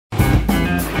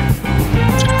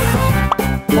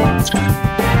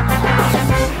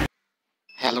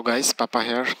Hello guys, Papa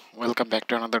here. Welcome back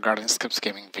to another Gardenscapes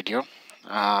gaming video.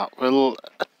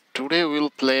 Today we'll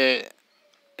play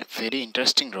a very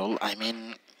interesting role.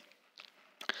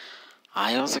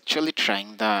 I was actually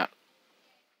trying the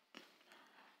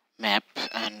map,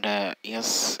 and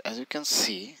yes, as you can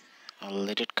see, I'll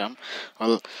let it come.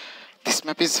 Well, this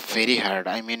map is very hard.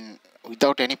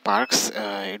 Without any perks,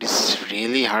 it is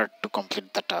really hard to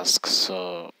complete the task.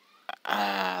 So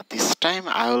this time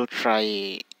I will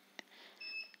try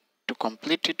to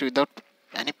complete it without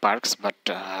any perks, but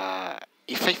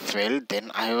if I fail,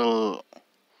 then I will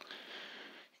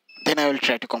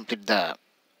try to complete the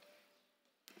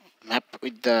map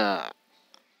with the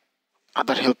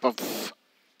other help of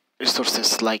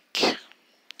resources like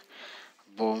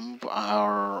bomb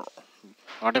or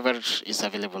whatever is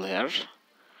available here.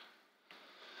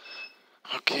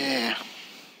 Okay,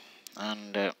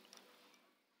 and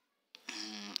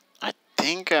I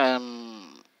think I'm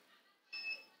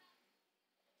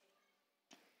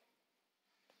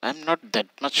not that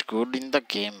much good in the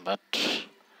game, but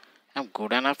I'm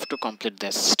good enough to complete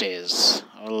this stage.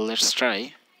 Well, let's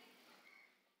try.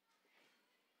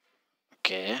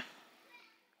 Okay.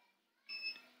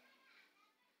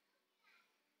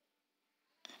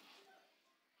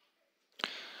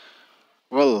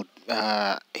 Well,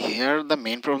 here the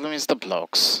main problem is the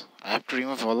blocks. I have to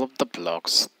remove all of the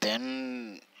blocks.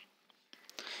 Then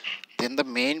the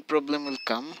main problem will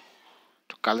come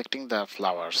to collecting the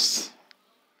flowers,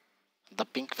 the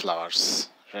pink flowers.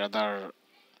 Rather,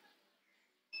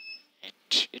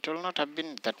 it will not have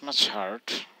been that much hard.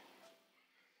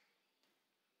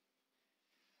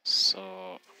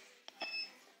 So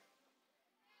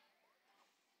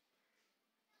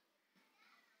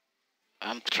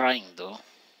I'm trying though.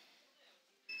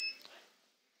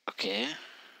 Okay,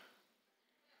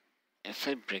 if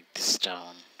I break this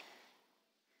down,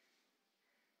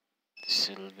 this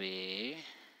will be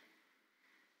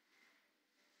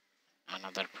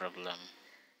another problem.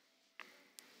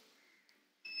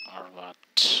 Or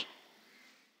what?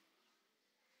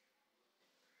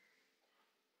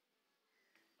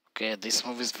 Okay, this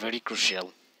move is very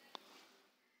crucial.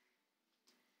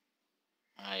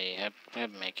 I have to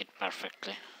make it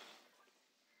perfectly.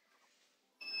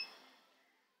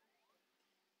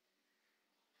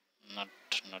 Not.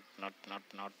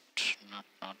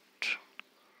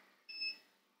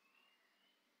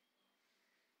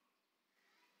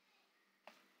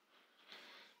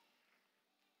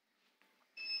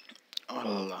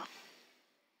 Well,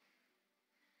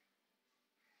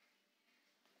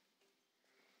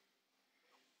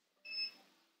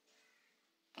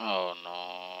 oh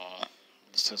no,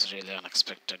 this was really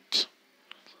unexpected.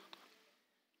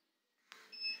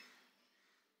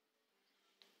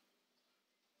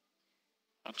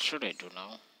 What should I do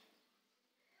now?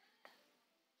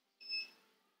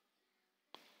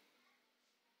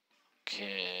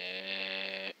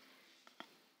 Okay,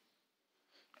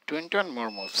 21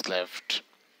 more moves left.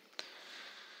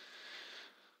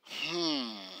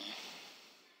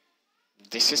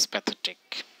 This is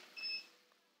pathetic.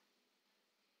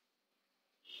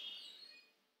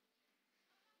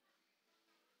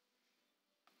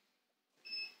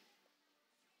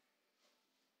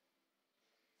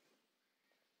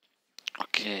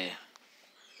 Okay.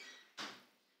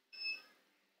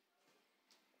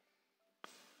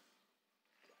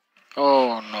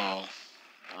 Oh no.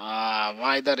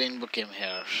 Why the rainbow came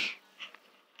here?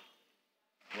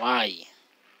 Why?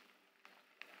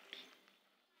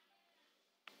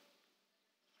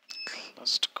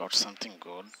 Just got something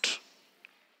good.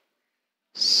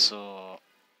 So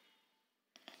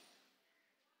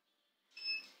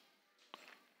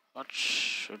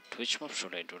which move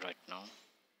should I do right now?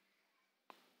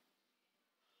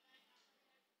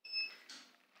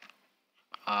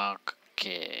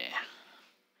 Okay.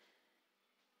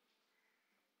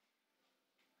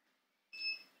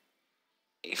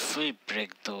 If we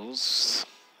break those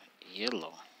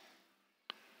yellow,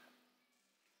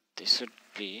 this would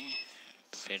be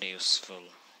very useful.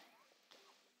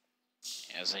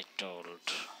 As I told,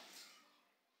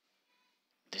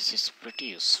 this is pretty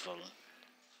useful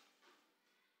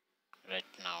right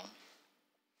now.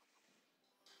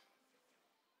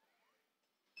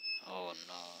 Oh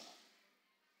no.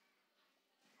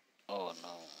 Oh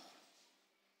no.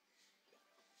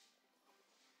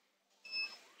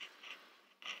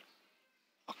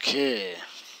 Okay,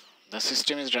 the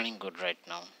system is running good right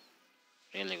now.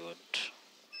 Really good.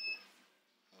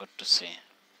 Good to see.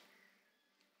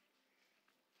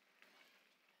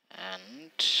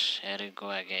 And here we go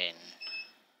again.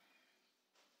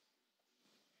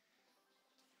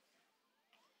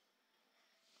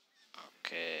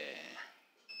 Okay.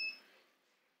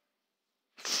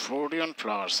 41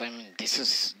 flowers. I mean, this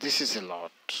is a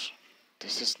lot.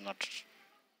 This is not.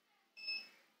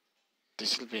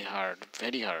 This will be hard,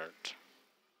 very hard.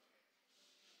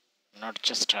 Not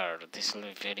just hard. This will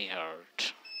be very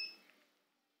hard.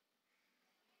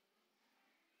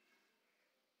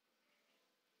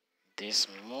 These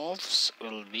moves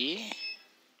will be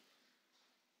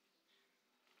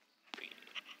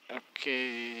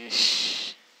okay.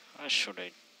 Where should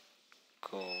I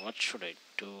go? What should I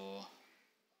do?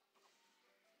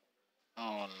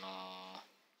 Oh no.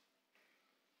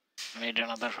 Made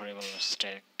another horrible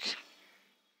mistake.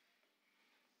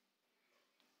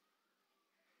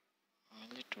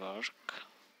 Will it work?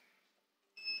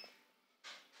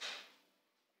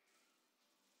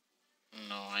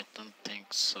 No, I don't think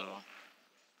so.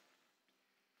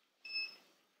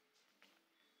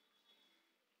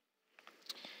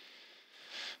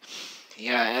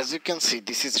 Yeah, as you can see,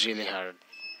 this is really hard.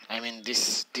 I mean,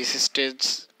 this stage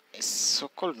is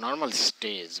so-called normal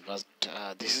stage, but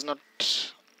this is not.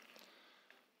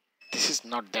 This is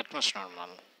not that much normal.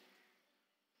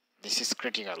 This is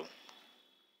critical.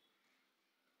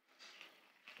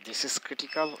 This is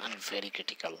critical and very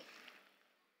critical.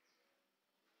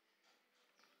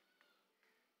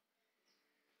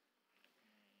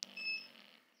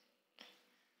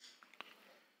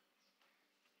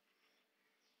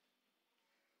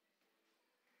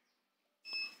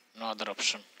 No other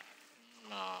option.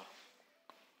 No.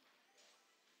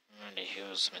 Many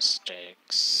huge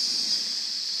mistakes.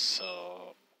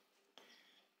 So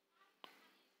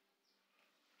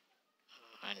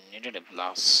I needed a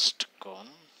blast cone.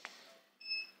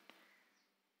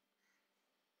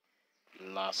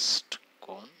 Blast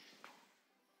cone.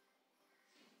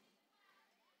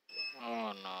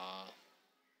 Oh no.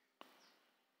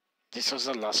 This was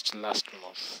the last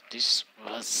move. This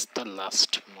was the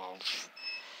last move.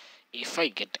 If I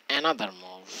get another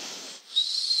move,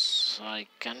 so I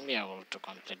can be able to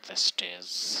complete the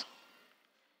stage.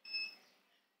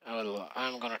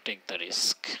 I'm gonna take the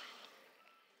risk.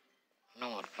 No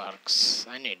more perks.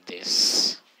 I need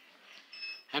this.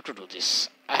 I have to do this.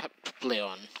 I have to play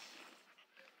on.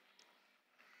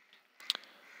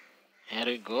 Here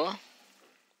we go.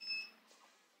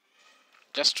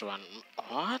 Just one.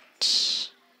 What?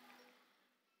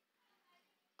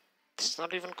 It's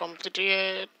not even complete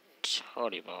yet.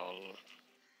 Horrible.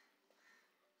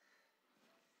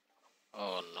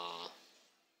 Oh no.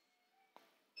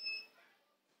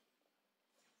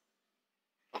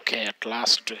 Okay, at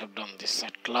last we have done this.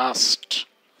 At last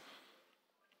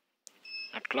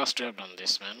we have done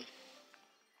this, man.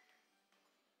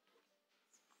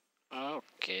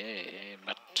 Okay,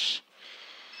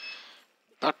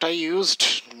 but I used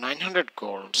 900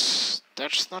 golds.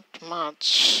 That's not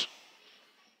much.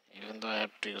 Even though I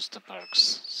have to use the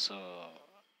perks. So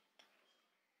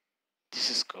this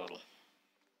is cool.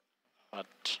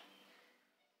 But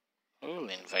we will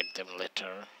invite them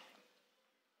later.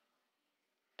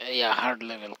 Yeah, hard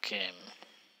level came.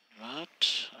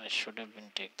 But I should have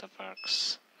been take the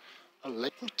perks. Oh,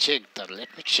 let me check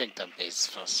the base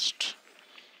first.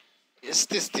 Is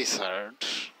this hard?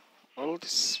 Will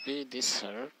this be this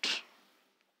hard?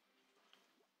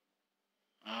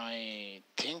 I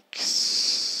think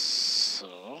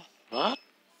so. What?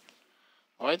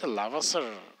 Why the lavas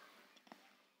are...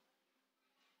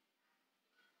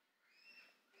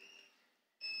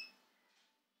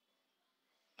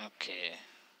 Okay.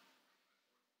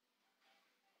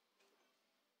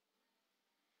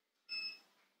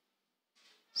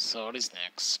 So what is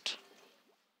next?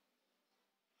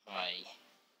 Why?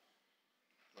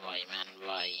 Why, man,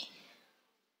 why?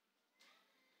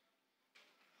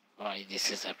 Why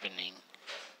this is happening?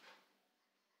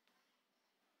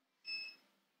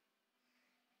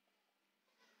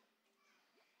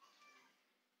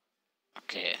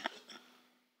 Okay.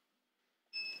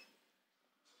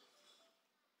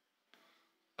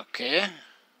 Okay.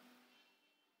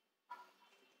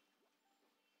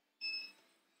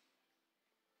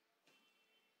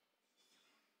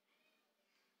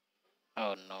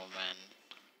 Oh no, man.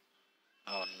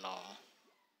 Oh no.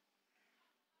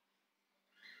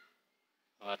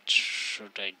 What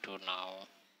should I do now?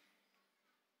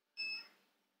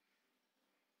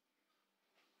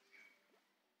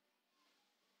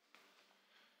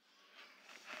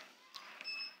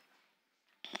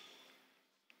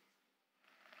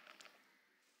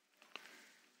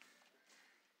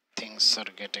 Things are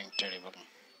getting terrible.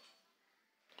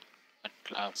 At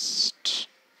last.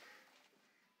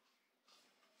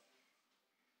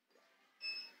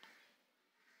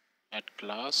 At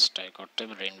last I got a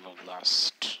rainbow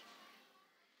blast.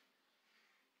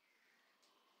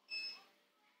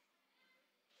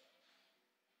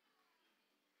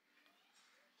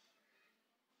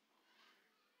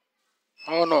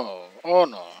 Oh no, oh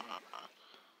no.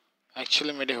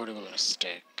 Actually made a horrible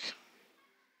mistake.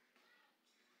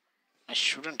 I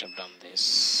shouldn't have done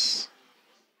this.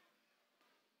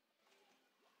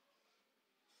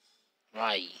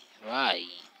 Why? Why?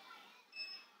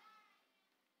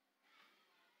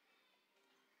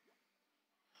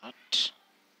 What?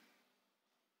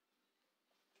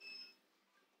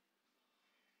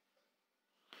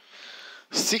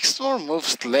 Six more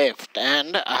moves left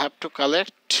and I have to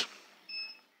collect.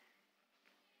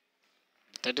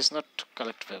 That is not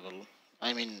collectible.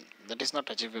 I mean, that is not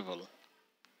achievable.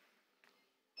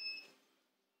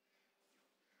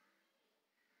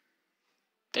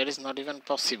 That is not even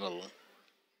possible.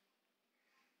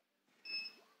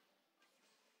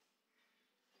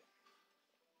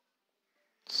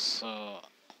 So,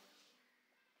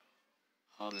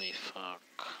 holy fuck.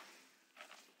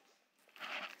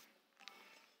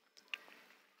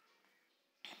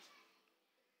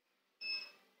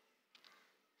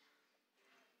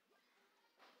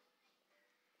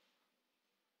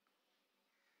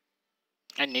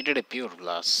 I needed a pure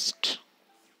blast.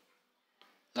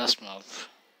 Last move.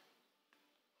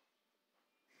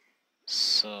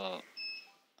 So,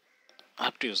 I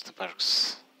have to use the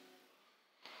perks.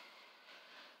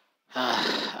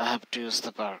 I have to use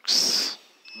the perks.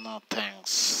 No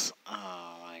thanks.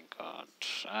 Oh my god.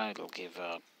 I'll give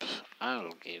up.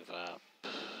 I'll give up.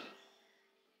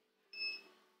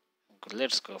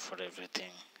 Let's go for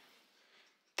everything.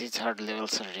 These hard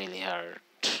levels are really hard.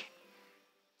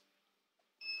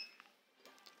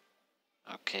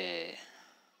 Okay.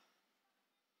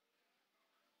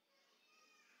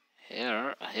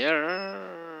 Here.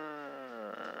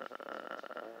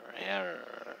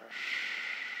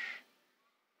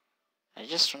 I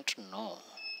just want to know.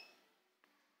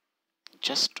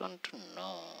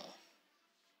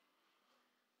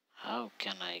 How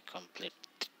can I complete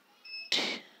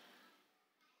it?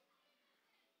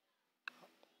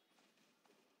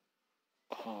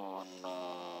 Oh no.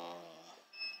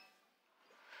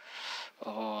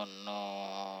 Oh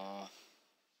no.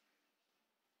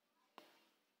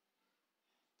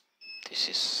 This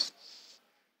is...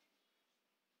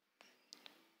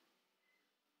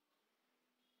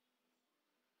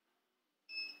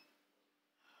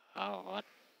 what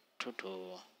to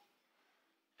do?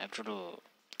 I have to do...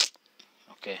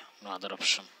 Okay, no other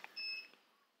option.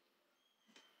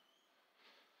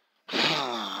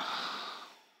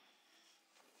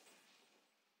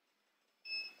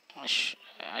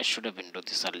 I should have been doing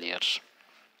this earlier.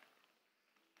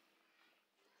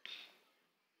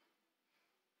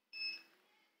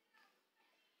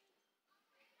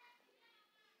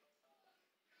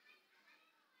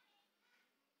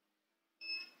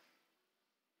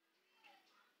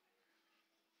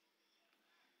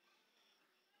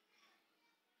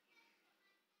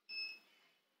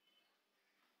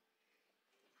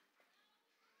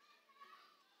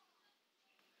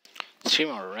 3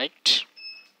 more, right?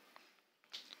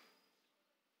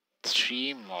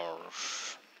 3 more.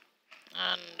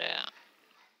 And...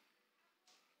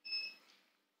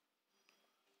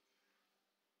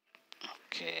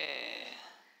 okay.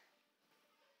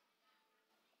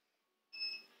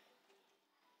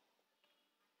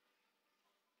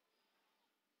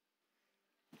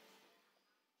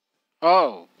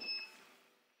 Oh!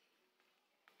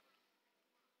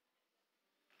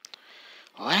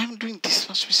 Why am I doing this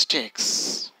much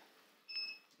mistakes?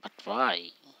 But why?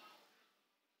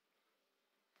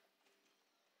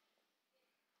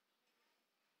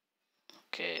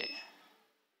 Okay.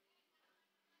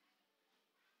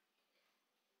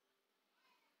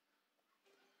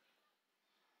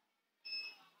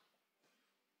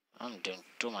 I'm doing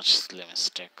too much silly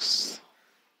mistakes.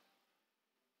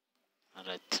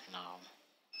 Right now.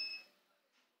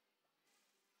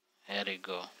 Here we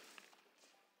go.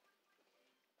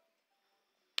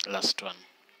 Last one.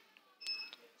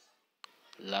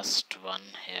 Last one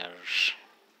here.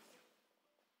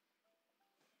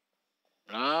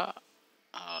 Ah.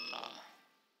 Oh no.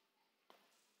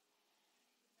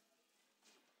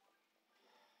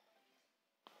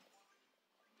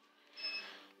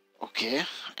 Okay,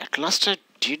 at last I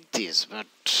did this, but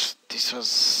this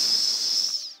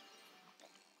was...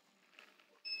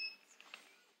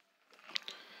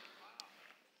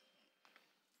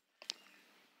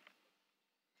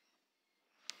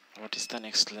 What is the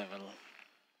next level?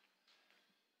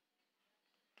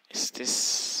 Is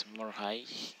this more high?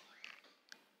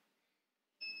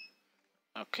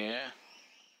 Okay.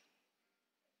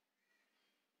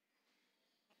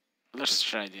 Let's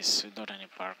try this without any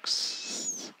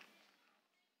perks.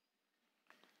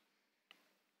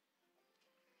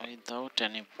 Without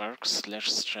any perks,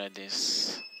 let's try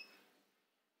this.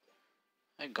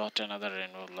 I got another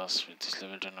rainbow last with this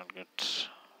level. Did not get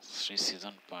 3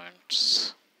 season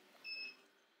points.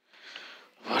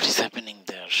 What is happening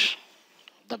there?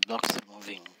 The blocks are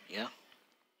moving, yeah?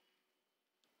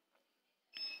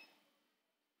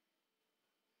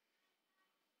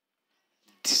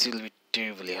 This will be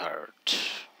terribly hard.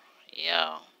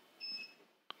 Yeah.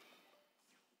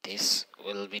 This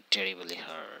will be terribly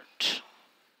hard.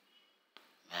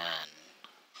 Man.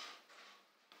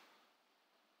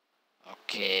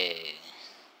 Okay.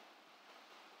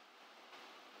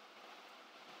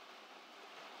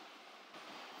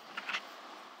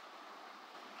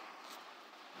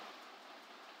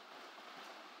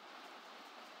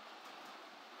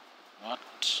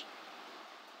 What?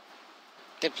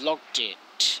 They blocked it.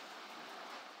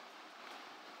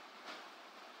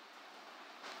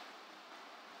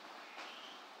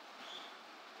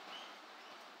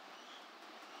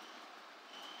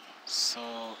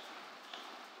 So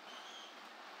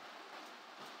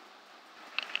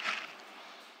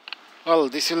well,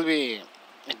 this will be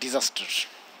a disaster.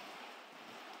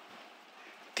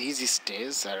 These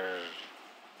stages are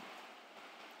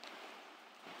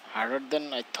harder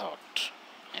than I thought.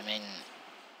 I mean,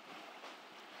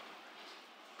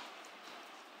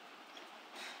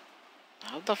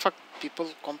 how the fuck people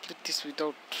complete this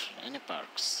without any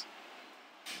perks?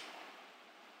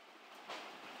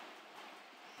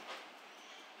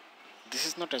 This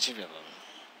is not achievable.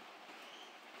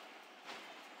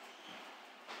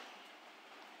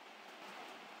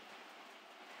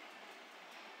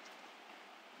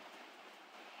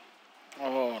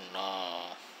 Oh no.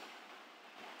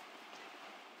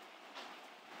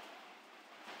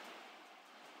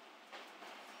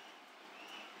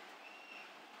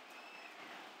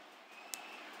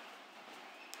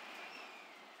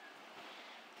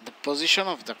 The position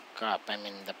of the cup, I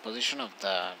mean the position of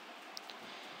the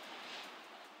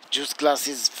juice glass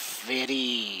is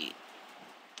very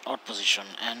odd position,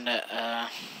 and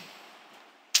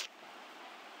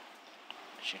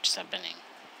shit's happening.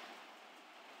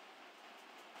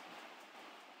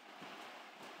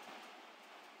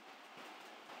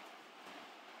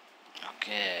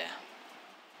 Okay.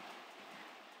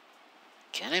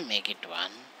 Can I make it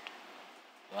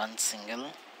one single?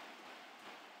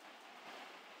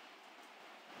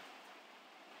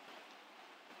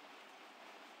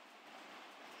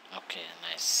 Okay,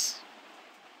 nice.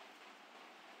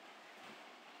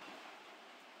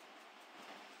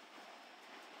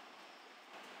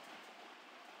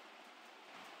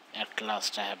 At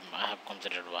last I have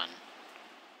completed one.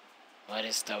 Where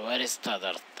is the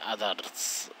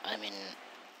others? I mean,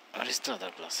 where is the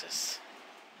other classes?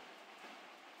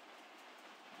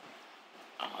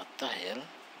 Oh, what the hell?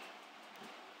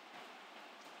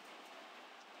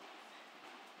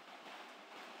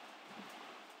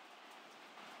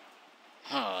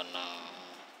 Oh no.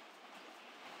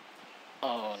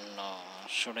 Oh no.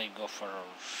 Should I go for...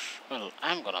 Well,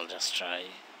 I'm gonna just try.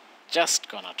 Just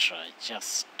gonna try.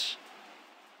 Just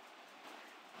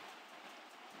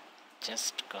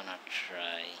gonna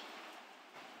try.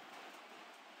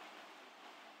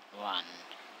 One.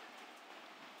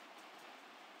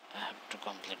 I have to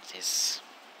complete this.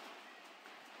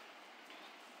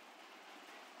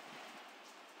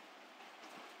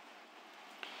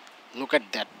 Look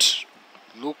at that.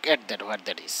 Look at that, what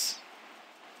that is.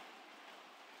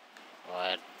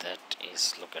 What that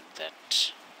is, look at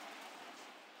that.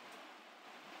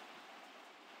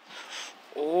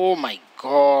 Oh my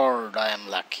god, I am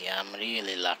lucky. I'm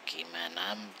really lucky, man.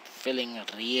 I'm feeling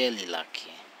really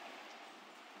lucky.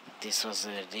 This was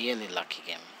a really lucky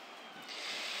game.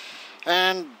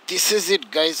 And this is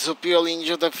it, guys. Hope you all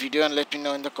enjoy the video, and let me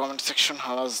know in the comment section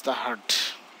how was the hard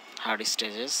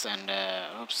stages, and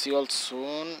hope see you all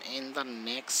soon in the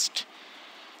next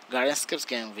Gardenscapes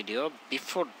game video.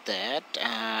 Before that,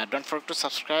 don't forget to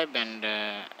subscribe, and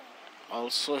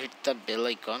also hit the bell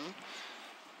icon,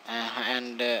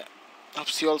 and hope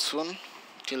see you all soon.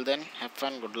 Till then, have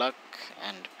fun, good luck,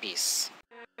 and peace.